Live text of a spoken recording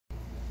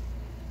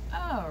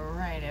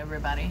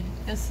everybody,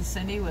 this is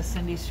Cindy with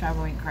Cindy's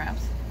Traveling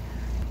Crafts.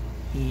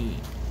 You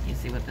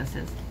see what this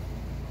is?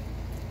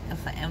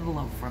 It's an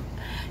envelope from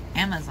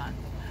Amazon.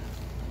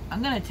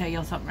 I'm gonna tell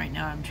y'all something right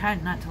now. I'm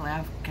trying not to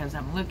laugh because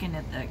I'm looking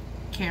at the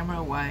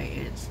camera while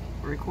it's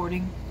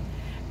recording,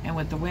 and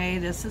with the way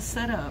this is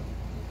set up,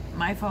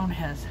 my phone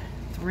has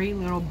 3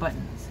 little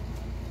buttons.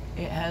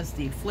 It has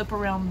the flip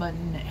around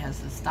button, it has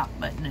the stop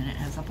button, and it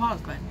has a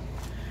pause button.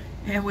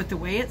 And with the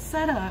way it's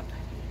set up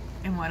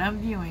and what I'm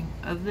viewing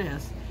of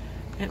this,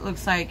 it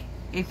looks like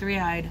a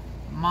 3-eyed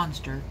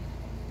monster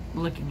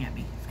looking at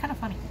me. It's kind of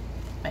funny.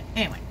 But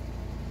anyway,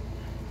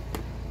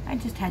 I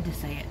just had to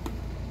say it.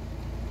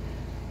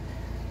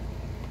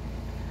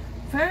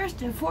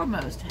 First and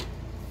foremost,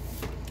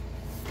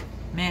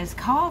 Miss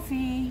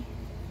Coffee.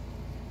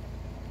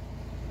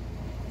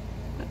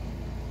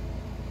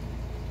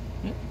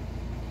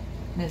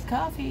 Miss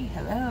Coffee,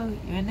 hello,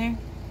 you in there?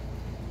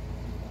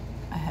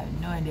 I have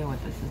no idea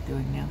what this is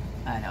doing now.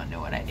 I don't know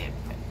what I did,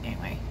 but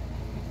anyway.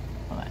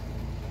 Hold on.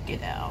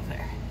 Get that off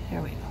there.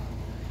 Here we go.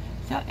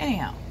 So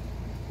anyhow,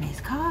 Miss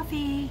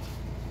Coffee,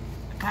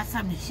 I got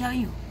something to show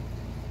you.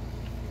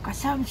 Got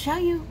something to show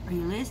you. Are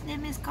you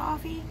listening, Miss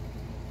Coffee?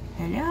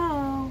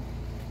 Hello?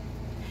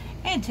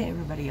 And to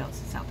everybody else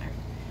that's out there.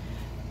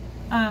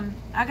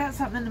 I got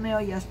something in the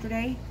mail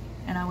yesterday,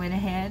 and I went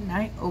ahead and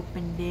I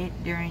opened it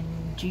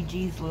during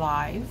Gigi's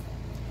live.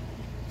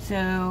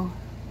 So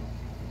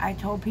I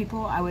told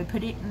people I would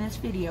put it in this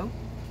video.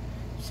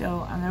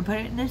 So I'm going to put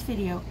it in this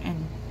video,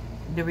 and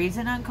the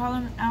reason I'm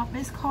calling out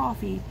Miss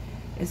Coffee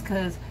is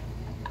because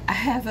I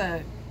have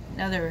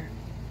another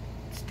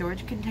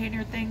storage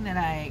container thing that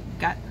I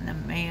got in the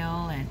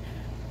mail and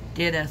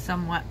did a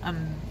somewhat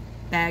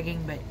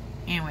bagging, but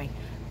anyway,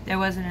 there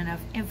wasn't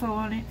enough info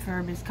on it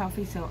for Miss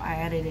Coffee, so I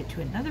added it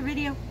to another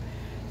video.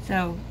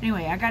 So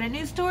anyway, I got a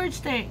new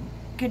storage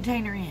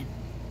container in.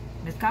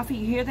 Miss Coffee,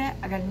 you hear that?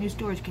 I got a new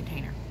storage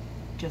container.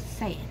 Just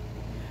saying.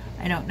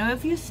 I don't know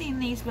if you've seen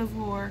these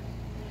before,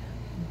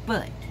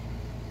 but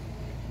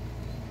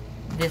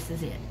this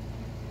is it.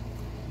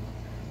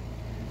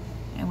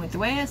 And with the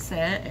way it's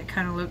set, it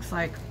kind of looks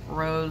like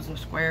rows of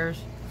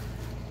squares.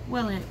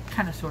 Well, it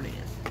kind of sort of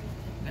is.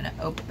 I'm going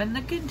to open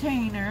the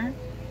container.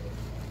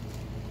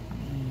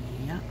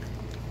 Yep.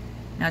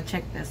 Now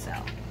check this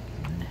out.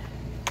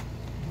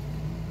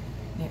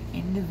 They're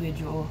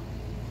individual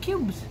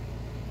cubes.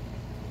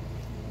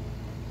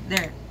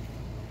 There.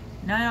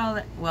 Not all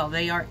that, well,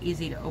 they are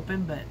easy to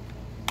open, but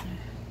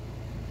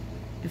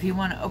if you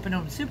want to open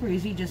them super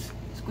easy, just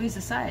squeeze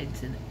the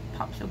sides and it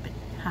pops open.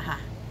 Haha.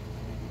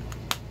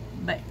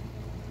 But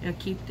it'll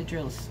keep the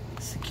drills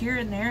secure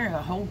in there. It'll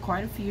hold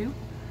quite a few.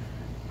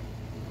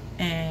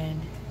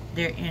 And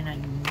they're in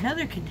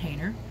another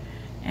container,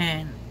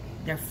 and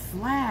they're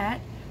flat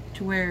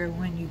to where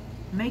when you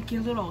make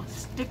your little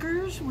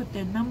stickers with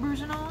the numbers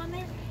and all on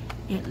there,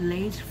 it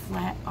lays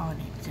flat on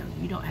it, so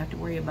you don't have to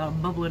worry about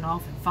them bubbling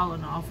off and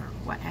falling off or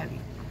what have you.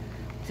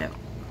 So,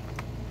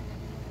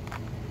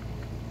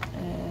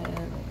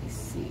 let me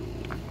see.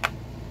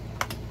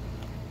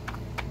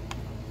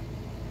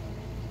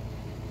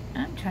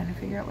 I'm trying to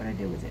figure out what I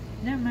did with it.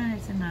 Never mind,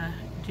 it's in the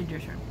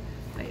Ginger's room.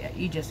 But yeah,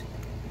 you just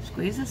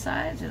squeeze the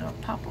sides, it'll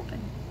pop open.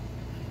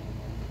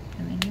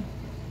 And then you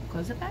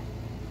close it back.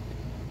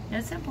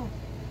 That's simple.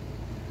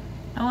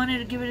 I wanted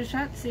to give it a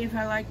shot to see if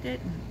I liked it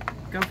and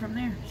go from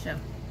there. So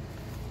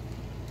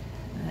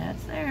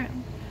that's there.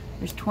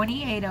 There's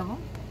 28 of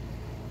them,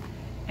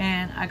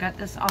 and I got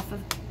this off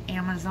of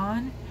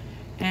Amazon,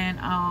 and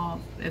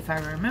if I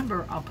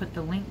remember, I'll put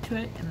the link to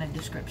it in the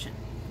description,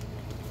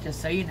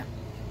 just so you know.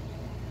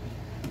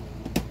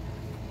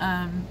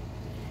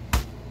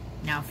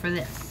 Now for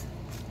this.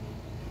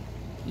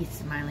 He's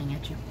smiling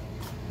at you.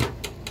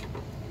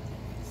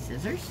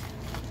 Scissors.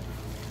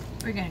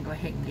 We're gonna go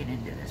ahead and get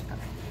into this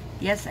puppy.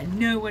 Yes, I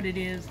know what it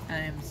is.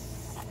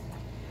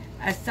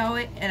 I saw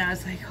it and I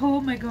was like,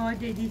 oh my god,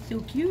 that is so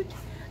cute.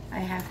 I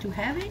have to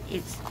have it.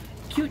 It's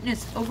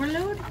cuteness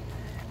overload.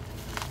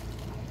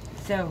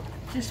 So,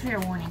 just fair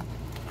warning.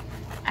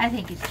 I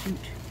think it's cute.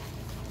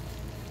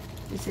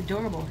 It's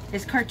adorable.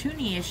 It's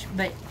cartoony-ish,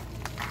 but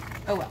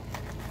oh well.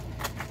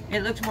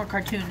 It looks more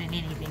cartoon than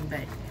anything,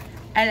 but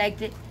I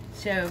liked it.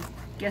 So,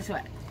 guess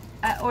what?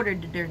 I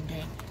ordered the darn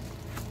thing.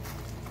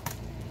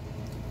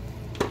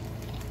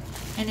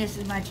 And this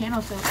is my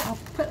channel, so I'll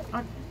put it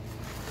on.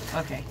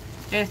 Okay,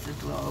 this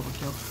is a little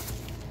overkill.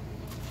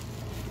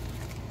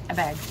 A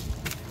bag.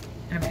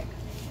 And a bag.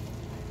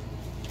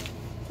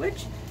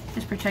 Which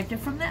is protected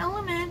from the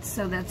elements,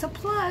 so that's a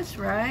plus,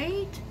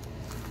 right?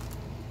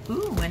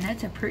 Ooh, and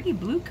that's a pretty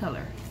blue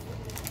color.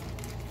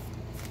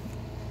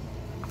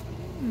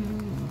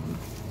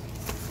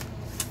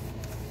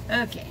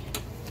 Okay.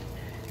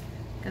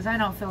 Because I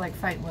don't feel like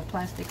fighting with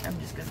plastic, I'm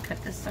just going to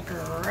cut this sucker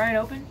right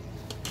open.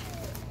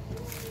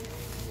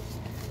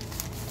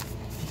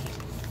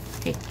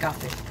 Take off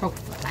this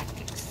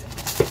prophylactics.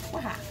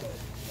 Wow.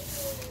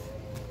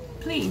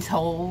 Please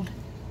hold.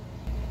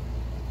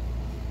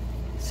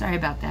 Sorry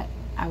about that.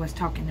 I was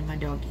talking to my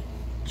doggie.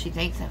 She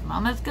thinks if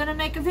Mama's gonna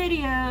make a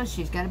video,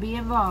 she's gotta be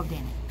involved in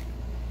it.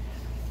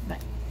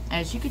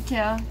 as you can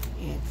tell,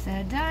 it's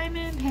a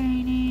diamond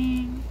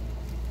painting.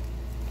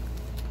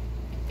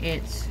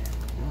 It's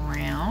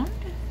round,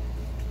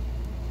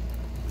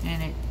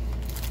 and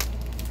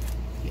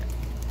yeah,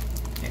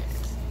 there it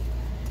is.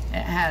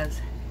 It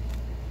has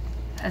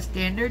a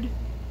standard,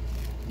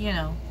 you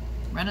know,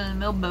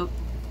 run-of-the-mill boat,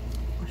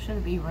 or should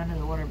it be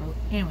run-of-the-water boat?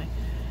 Anyway,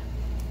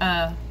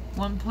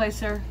 one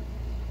placer,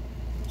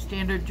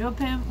 standard drill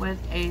pen with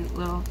a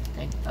little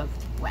thing of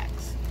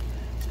wax.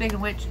 Speaking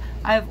of which,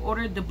 I have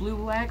ordered the blue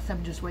wax.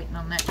 I'm just waiting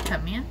on that to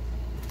come in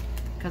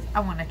because I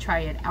want to try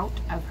it out.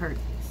 I've heard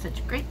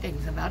such great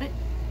things about it,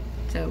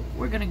 so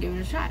we're gonna give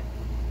it a shot.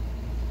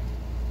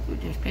 Ooh,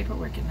 there's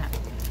paperwork in that.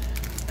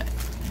 But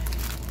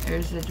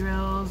there's the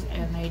drills,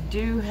 and they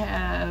do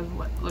have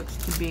what looks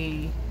to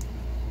be,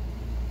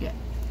 yeah,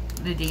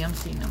 the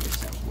DMC numbers.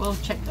 So we'll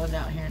check those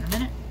out here in a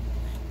minute.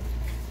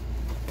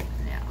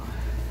 Now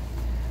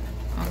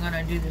I'm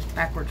gonna do this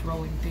backwards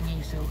rolling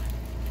thingy so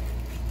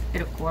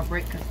it'll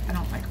cooperate, because I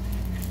don't like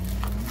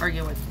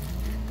arguing.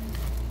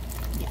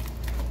 Yeah.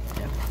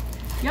 So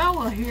y'all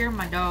will hear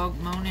my dog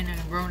moaning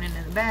and groaning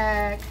in the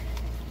back,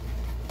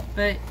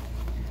 but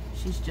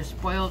she's just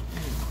spoiled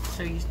and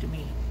so used to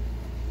me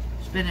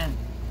spending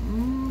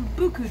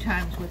buku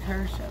times with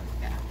her, so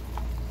yeah.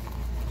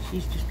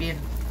 She's just being,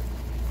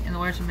 in the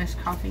words of Miss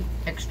Coffee,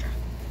 extra.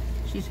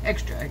 She's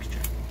extra,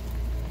 extra.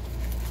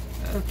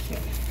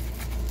 Okay.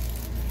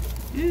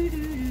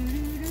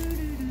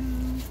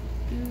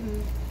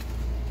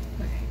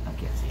 Okay, I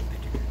can't see a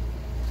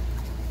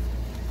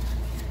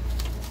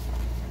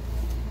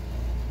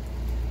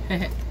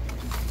picture.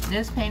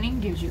 This painting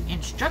gives you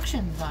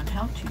instructions on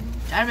how to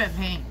diamond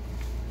paint.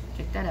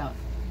 Check that out.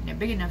 They're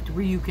big enough to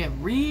where you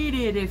can read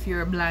it if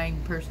you're a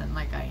blind person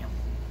like I am.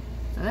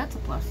 So that's a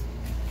plus.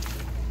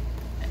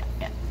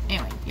 Yeah.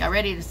 Anyway, y'all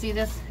ready to see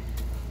this?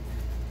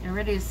 Y'all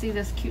ready to see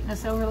this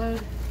cuteness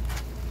overload?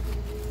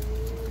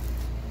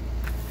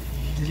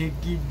 Look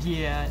at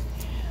that.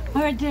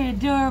 Aren't they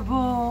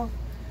adorable?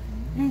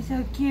 They're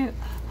so cute.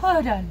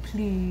 Hold on,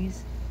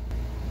 please.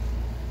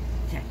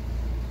 Okay.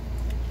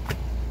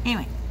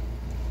 Anyway,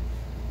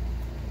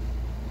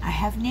 I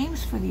have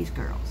names for these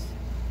girls.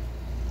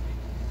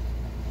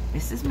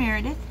 This is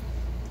Meredith,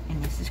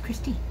 and this is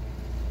Christine.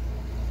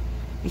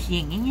 It's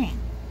yin and yang.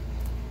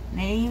 And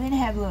they even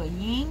have little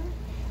yin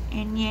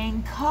and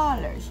yang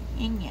collars.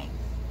 Yin yang.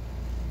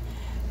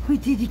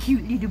 With the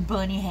cute little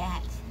bunny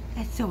hats.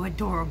 That's so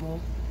adorable.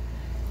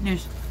 And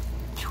there's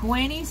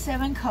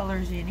 27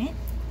 colors in it.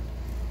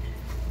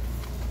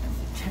 Let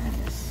me turn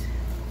this.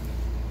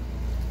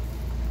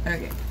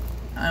 Okay.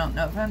 I don't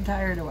know if I'm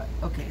tired or what.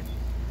 Okay.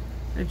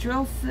 The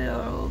drill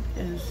field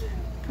is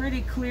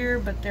pretty clear,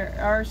 but there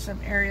are some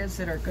areas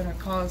that are going to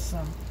cause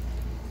some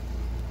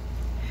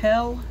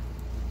hell.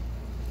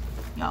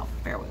 Y'all,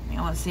 bear with me.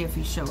 I want to see if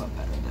he show up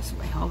better this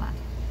way. Hold on.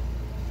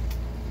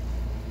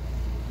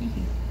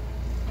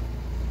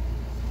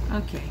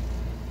 Okay.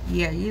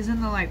 Yeah,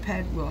 using the light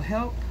pad will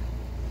help.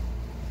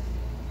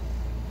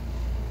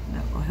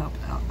 That will help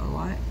out a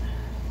lot.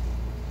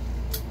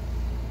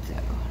 So,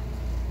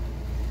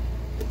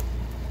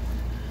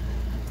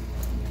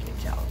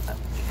 get y'all up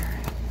here.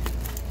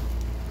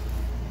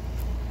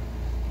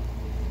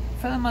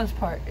 For the most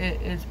part,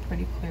 it is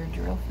pretty clear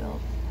drill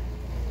field.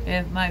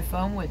 If my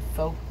phone would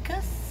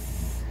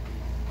focus.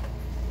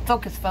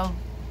 Focus, phone.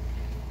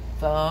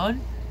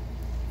 Phone.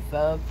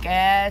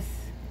 Focus.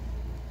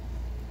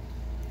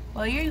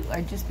 Well, you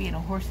are just being a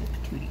horse's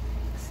patootie.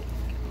 Let's see.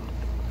 Get a little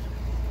bit closer.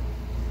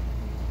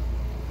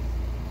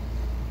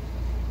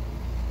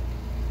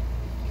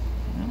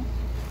 No?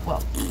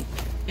 Well,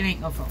 it ain't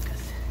no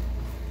focus.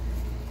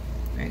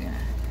 We're gonna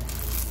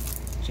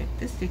check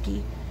the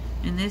sticky.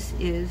 And this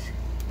is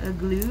a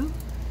glue.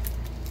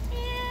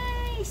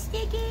 Yay,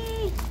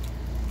 sticky!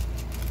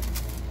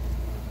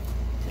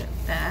 So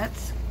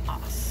that's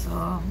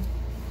awesome.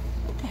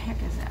 What the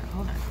heck is that?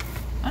 Hold on.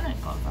 I'm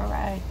not going for a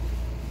ride.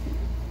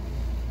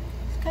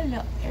 Got a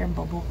little air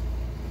bubble.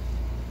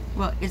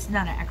 Well, it's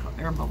not an actual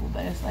air bubble,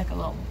 but it's like a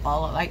little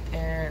ball of light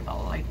there,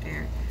 ball of light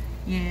there.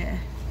 Yeah.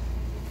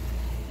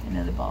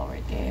 Another ball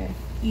right there.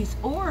 These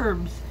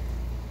orbs.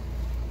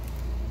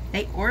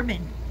 They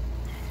orbing.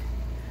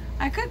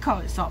 I could call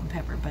it salt and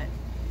pepper, but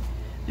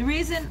the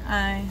reason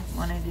I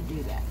wanted to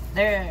do that,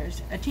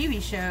 there's a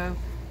TV show,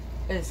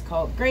 it's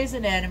called Grey's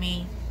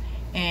Anatomy,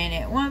 and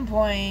at one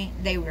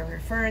point they were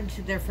referring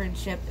to their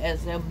friendship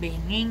as them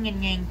being yin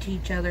and yang to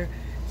each other.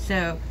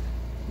 So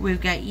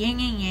we've got yin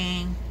and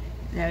yang.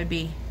 That would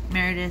be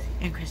Meredith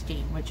and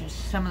Christine, which are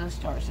some of the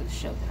stars of the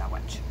show that I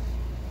watch.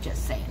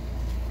 Just saying.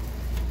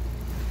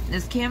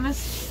 This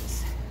canvas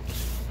is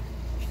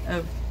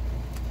a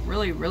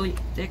really, really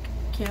thick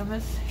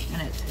canvas,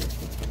 and it's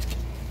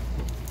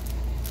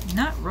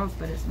not rough,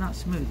 but it's not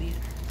smooth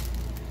either.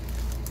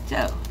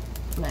 So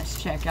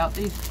let's check out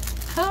these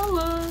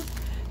colors.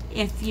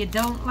 If you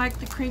don't like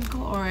the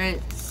crinkle or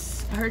it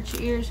hurts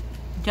your ears,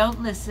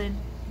 don't listen.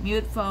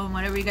 Mute phone,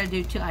 whatever you gotta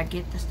do till I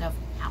get the stuff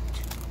out.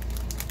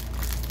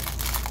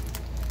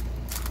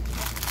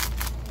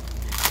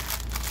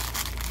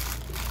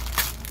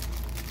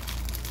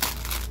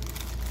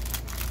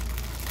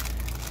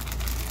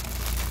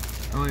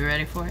 Are we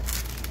ready for it?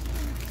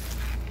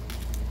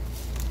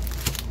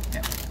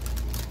 Yeah.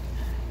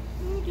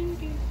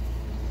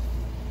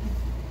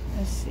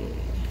 Let's see.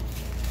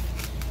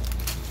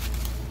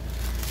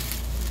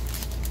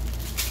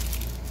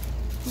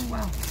 Oh,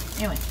 wow.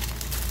 Anyway.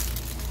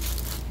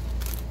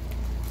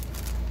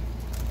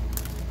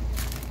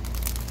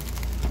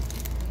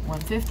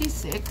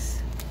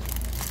 $156,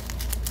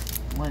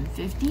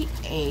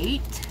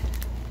 $158,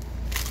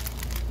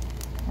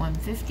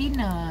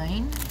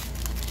 $159,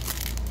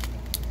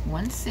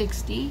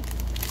 $160,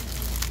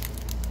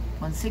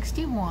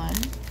 $161,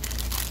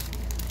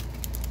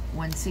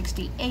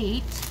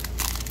 $168,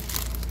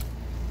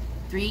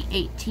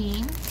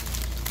 $318,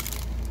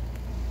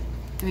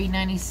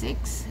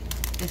 $396,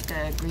 just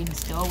a green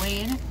stowaway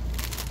in it,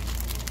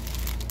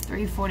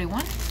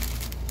 $341,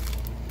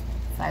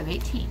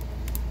 $518.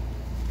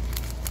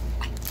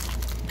 I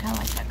kind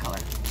of like that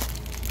color.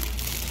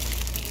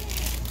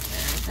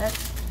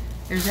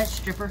 There's that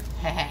stripper.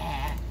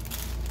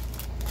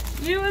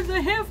 It was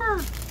a heifer.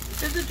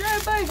 It's a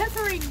drive-by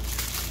heifering.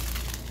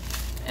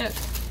 Okay.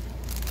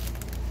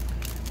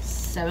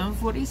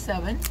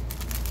 $747,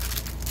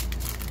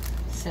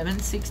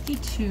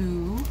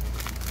 $762,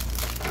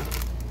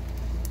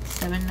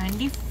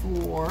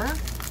 $794,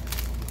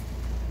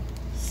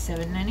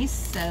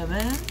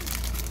 $797,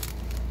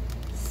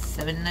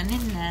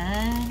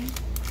 $799.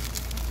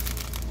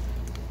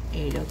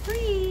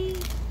 803.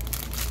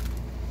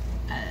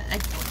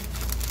 Like that one.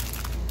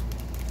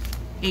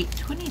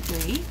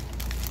 823.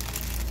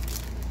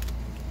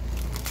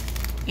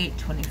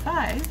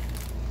 825.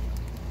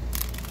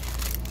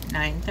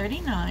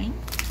 939.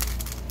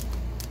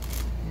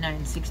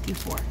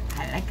 964. I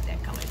like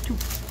that color too.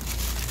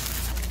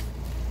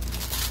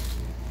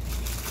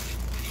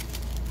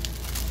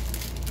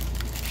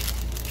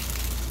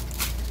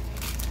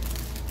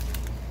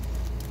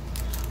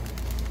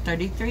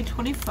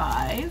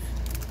 $33.25.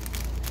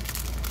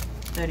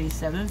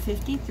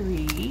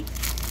 $37.53.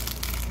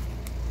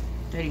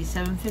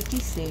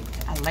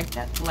 $37.56. I like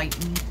that light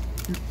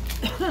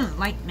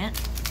mint.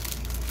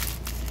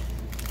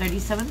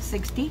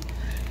 $37.60.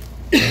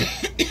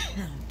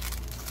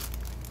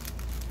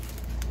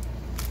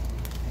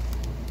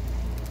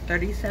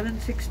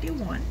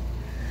 $37.61.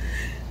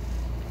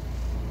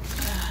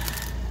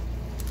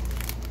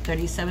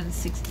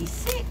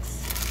 $37.66.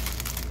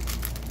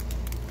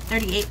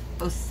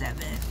 $38.07,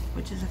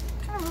 which is a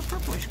kind of a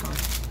purplish color.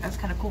 That's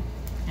kind of cool.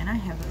 And I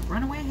have a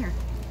runaway hair.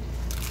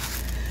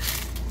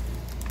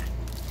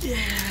 Yeah.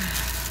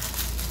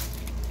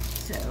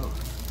 So,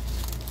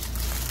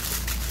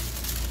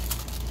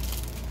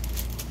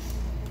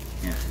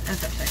 yeah,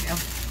 that's upside down.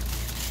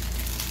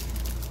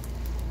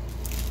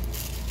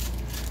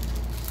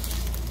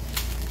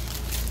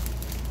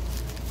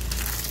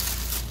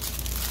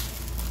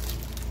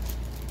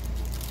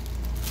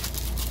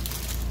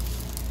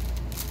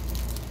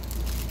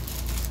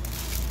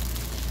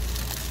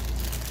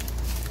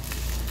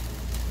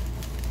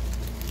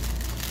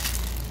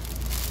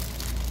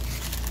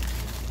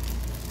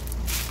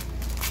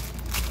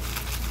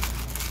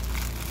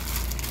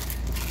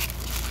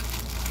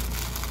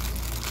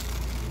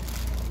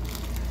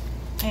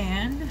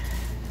 And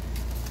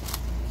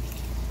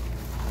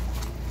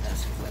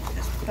let's flip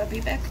this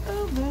puppy back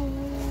over.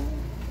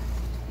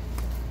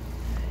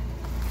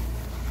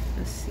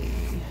 Let's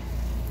see.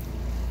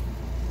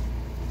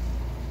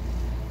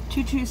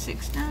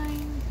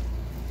 2269.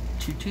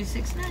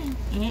 2269.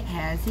 It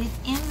has its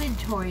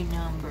inventory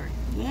number.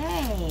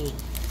 Yay!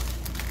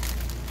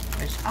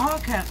 Which all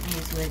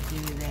companies would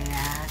do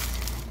that.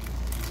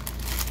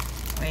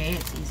 Way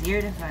it's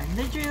easier to find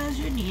the drills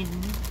you're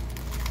needing.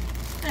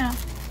 No.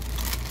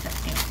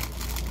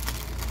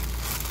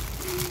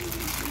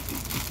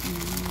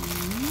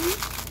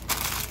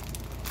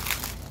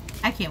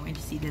 I can't wait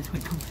to see this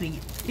one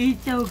complete.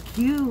 It's so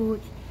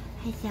cute.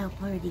 It's so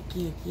pretty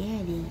cute,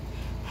 Yeti.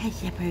 It's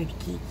so pretty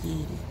cute,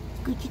 Yeti.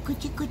 Coochie,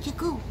 coochie, coochie,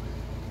 coo.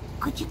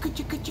 Coochie,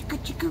 coochie, coochie,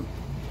 coochie, coo.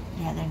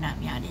 Yeah, they're not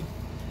meowing.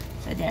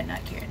 So they're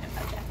not caring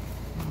about that.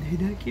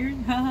 They're not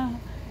caring.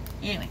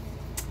 Anyway.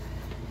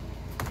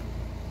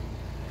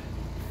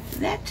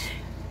 That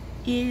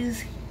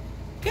is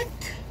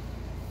it.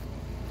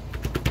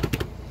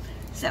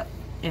 So,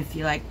 if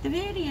you liked the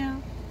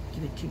video,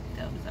 give it 2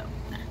 thumbs up.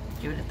 Nah,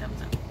 give it a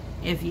thumbs up.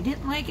 If you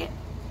didn't like it,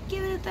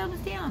 give it a thumbs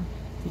down.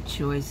 The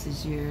choice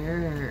is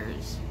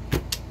yours.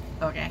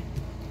 Okay.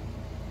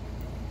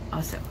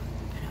 Also,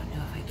 I don't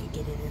know if I could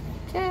get it in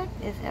there. Check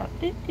this out.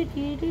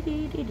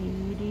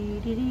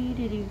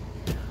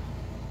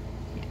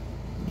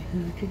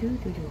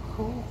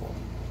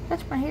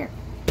 That's my hair.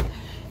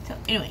 So,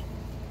 anyway.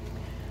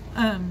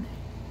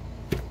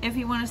 If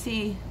you want to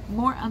see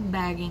more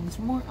unbaggings,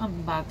 more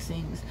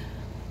unboxings,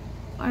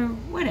 or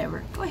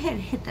whatever, go ahead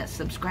and hit that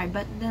subscribe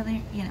button down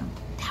there. You know,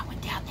 that one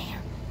down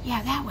there.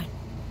 Yeah, that one.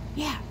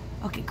 Yeah.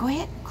 Okay, go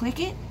ahead, click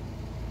it.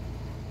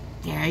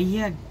 There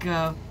you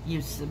go.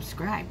 You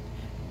subscribed.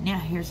 Now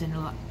here's a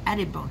little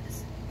added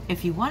bonus.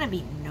 If you want to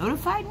be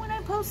notified when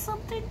I post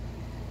something,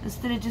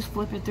 instead of just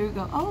flipping through and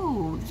go,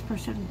 oh, this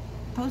person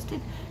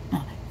posted.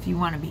 Now, if you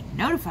want to be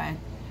notified,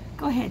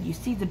 go ahead. You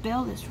see the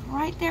bell that's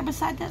right there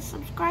beside that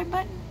subscribe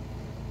button?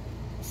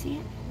 See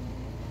it?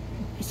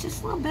 It's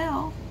just a little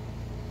bell.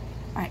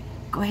 Alright,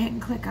 go ahead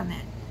and click on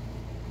that.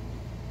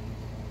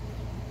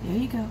 There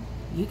you go.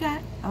 You got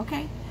it.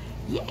 Okay.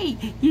 Yay!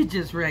 You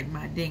just wrecked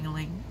my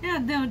ding-a-ling. Now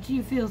don't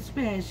you feel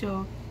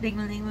special?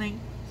 Ding-a-ling-ling.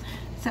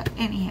 So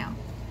anyhow,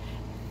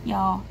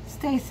 y'all,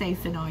 stay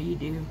safe in all you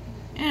do.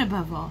 And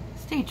above all,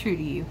 stay true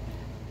to you.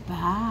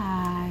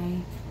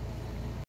 Bye.